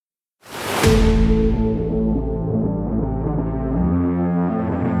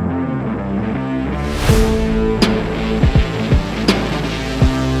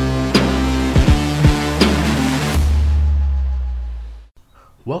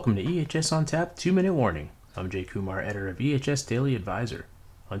welcome to EHS on Tap 2-Minute Warning. I'm Jay Kumar, editor of EHS Daily Advisor.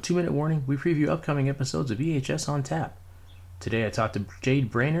 On 2-Minute Warning, we preview upcoming episodes of EHS on Tap. Today I talked to Jade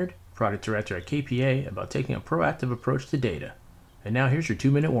Brainerd, product director at KPA, about taking a proactive approach to data. And now here's your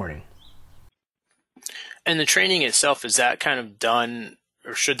 2-minute warning. And the training itself, is that kind of done,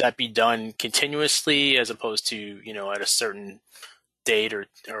 or should that be done continuously as opposed to, at a certain date or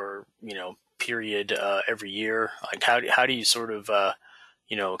period every year? Like how do you sort of,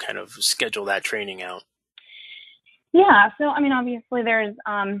 kind of schedule that training out? Yeah. So, obviously there's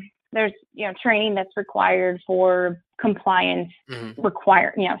training that's required for compliance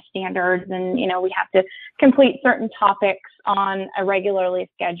standards, and, we have to complete certain topics on a regularly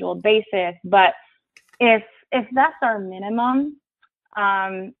scheduled basis. But if that's our minimum,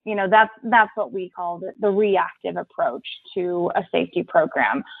 that's what we call the reactive approach to a safety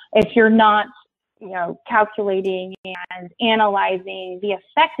program. If you're not, calculating and analyzing the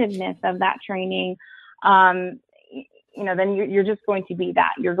effectiveness of that training, then you're just going to be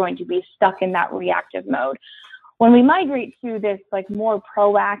that. You're going to be stuck in that reactive mode. When we migrate to this more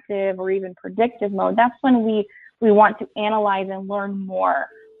proactive or even predictive mode, that's when we want to analyze and learn more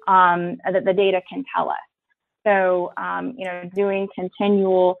that the data can tell us. So, doing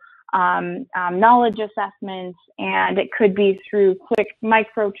continual knowledge assessments, and it could be through quick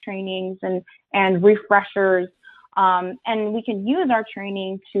micro trainings and refreshers. And we can use our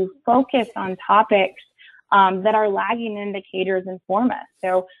training to focus on topics that our lagging indicators inform us.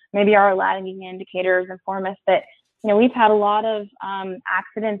 So maybe our lagging indicators inform us that, we've had a lot of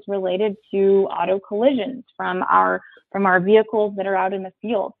accidents related to auto collisions from our vehicles that are out in the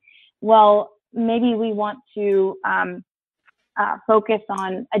field. Well, maybe we want to focus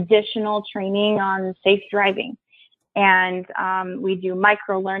on additional training on safe driving, and we do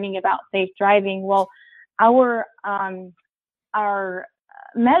micro learning about safe driving. Well, our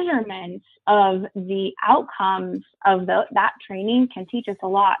measurement of the outcomes of that training can teach us a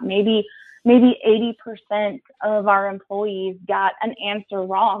lot. Maybe 80% of our employees got an answer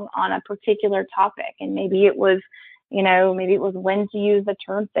wrong on a particular topic, and maybe it was when to use the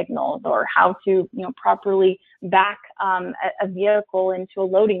turn signals, or how to, properly back a vehicle into a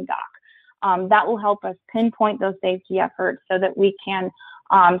loading dock. That will help us pinpoint those safety efforts so that we can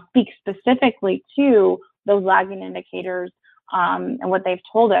speak specifically to those lagging indicators and what they've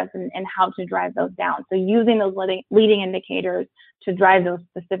told us, and how to drive those down. So using those leading indicators to drive those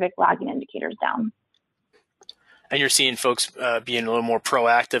specific lagging indicators down. And you're seeing folks being a little more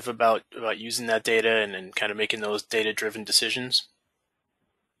proactive about using that data and kind of making those data-driven decisions?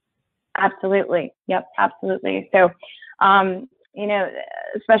 Absolutely. Yep, absolutely. So,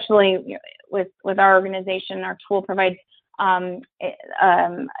 especially with our organization, our tool provides the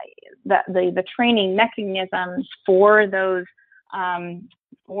training mechanisms for those kind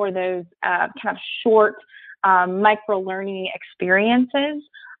of short micro-learning experiences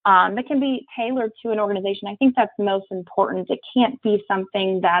that can be tailored to an organization. I think that's most important. It can't be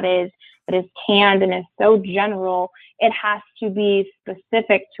something that is canned and is so general. It has to be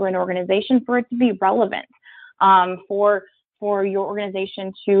specific to an organization for it to be relevant, for your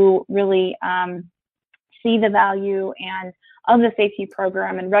organization to really see the value and of the safety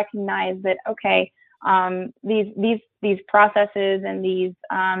program, and recognize that, okay, these processes and these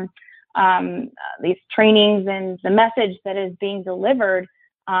trainings and the message that is being delivered,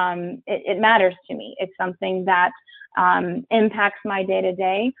 it matters to me. It's something that impacts my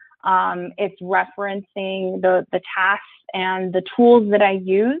day-to-day. It's referencing the tasks and the tools that I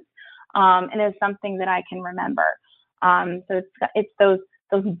use, and it's something that I can remember. So it's those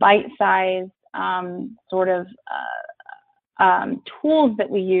bite-sized tools that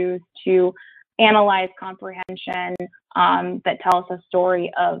we use to analyze comprehension, that tell us a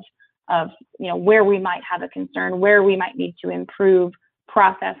story of where we might have a concern, where we might need to improve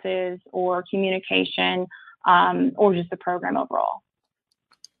processes or communication, or just the program overall.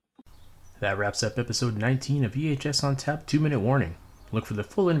 That wraps up episode 19 of EHS on Tap 2-Minute Warning. Look for the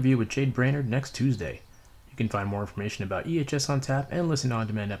full interview with Jade Brainerd next Tuesday. You can find more information about EHS on Tap and listen to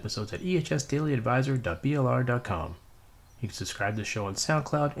on-demand episodes at ehsdailyadvisor.blr.com. You can subscribe to the show on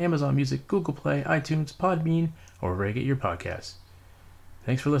SoundCloud, Amazon Music, Google Play, iTunes, Podbean, or wherever you get your podcasts.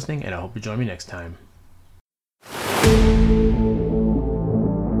 Thanks for listening, and I hope you join me next time.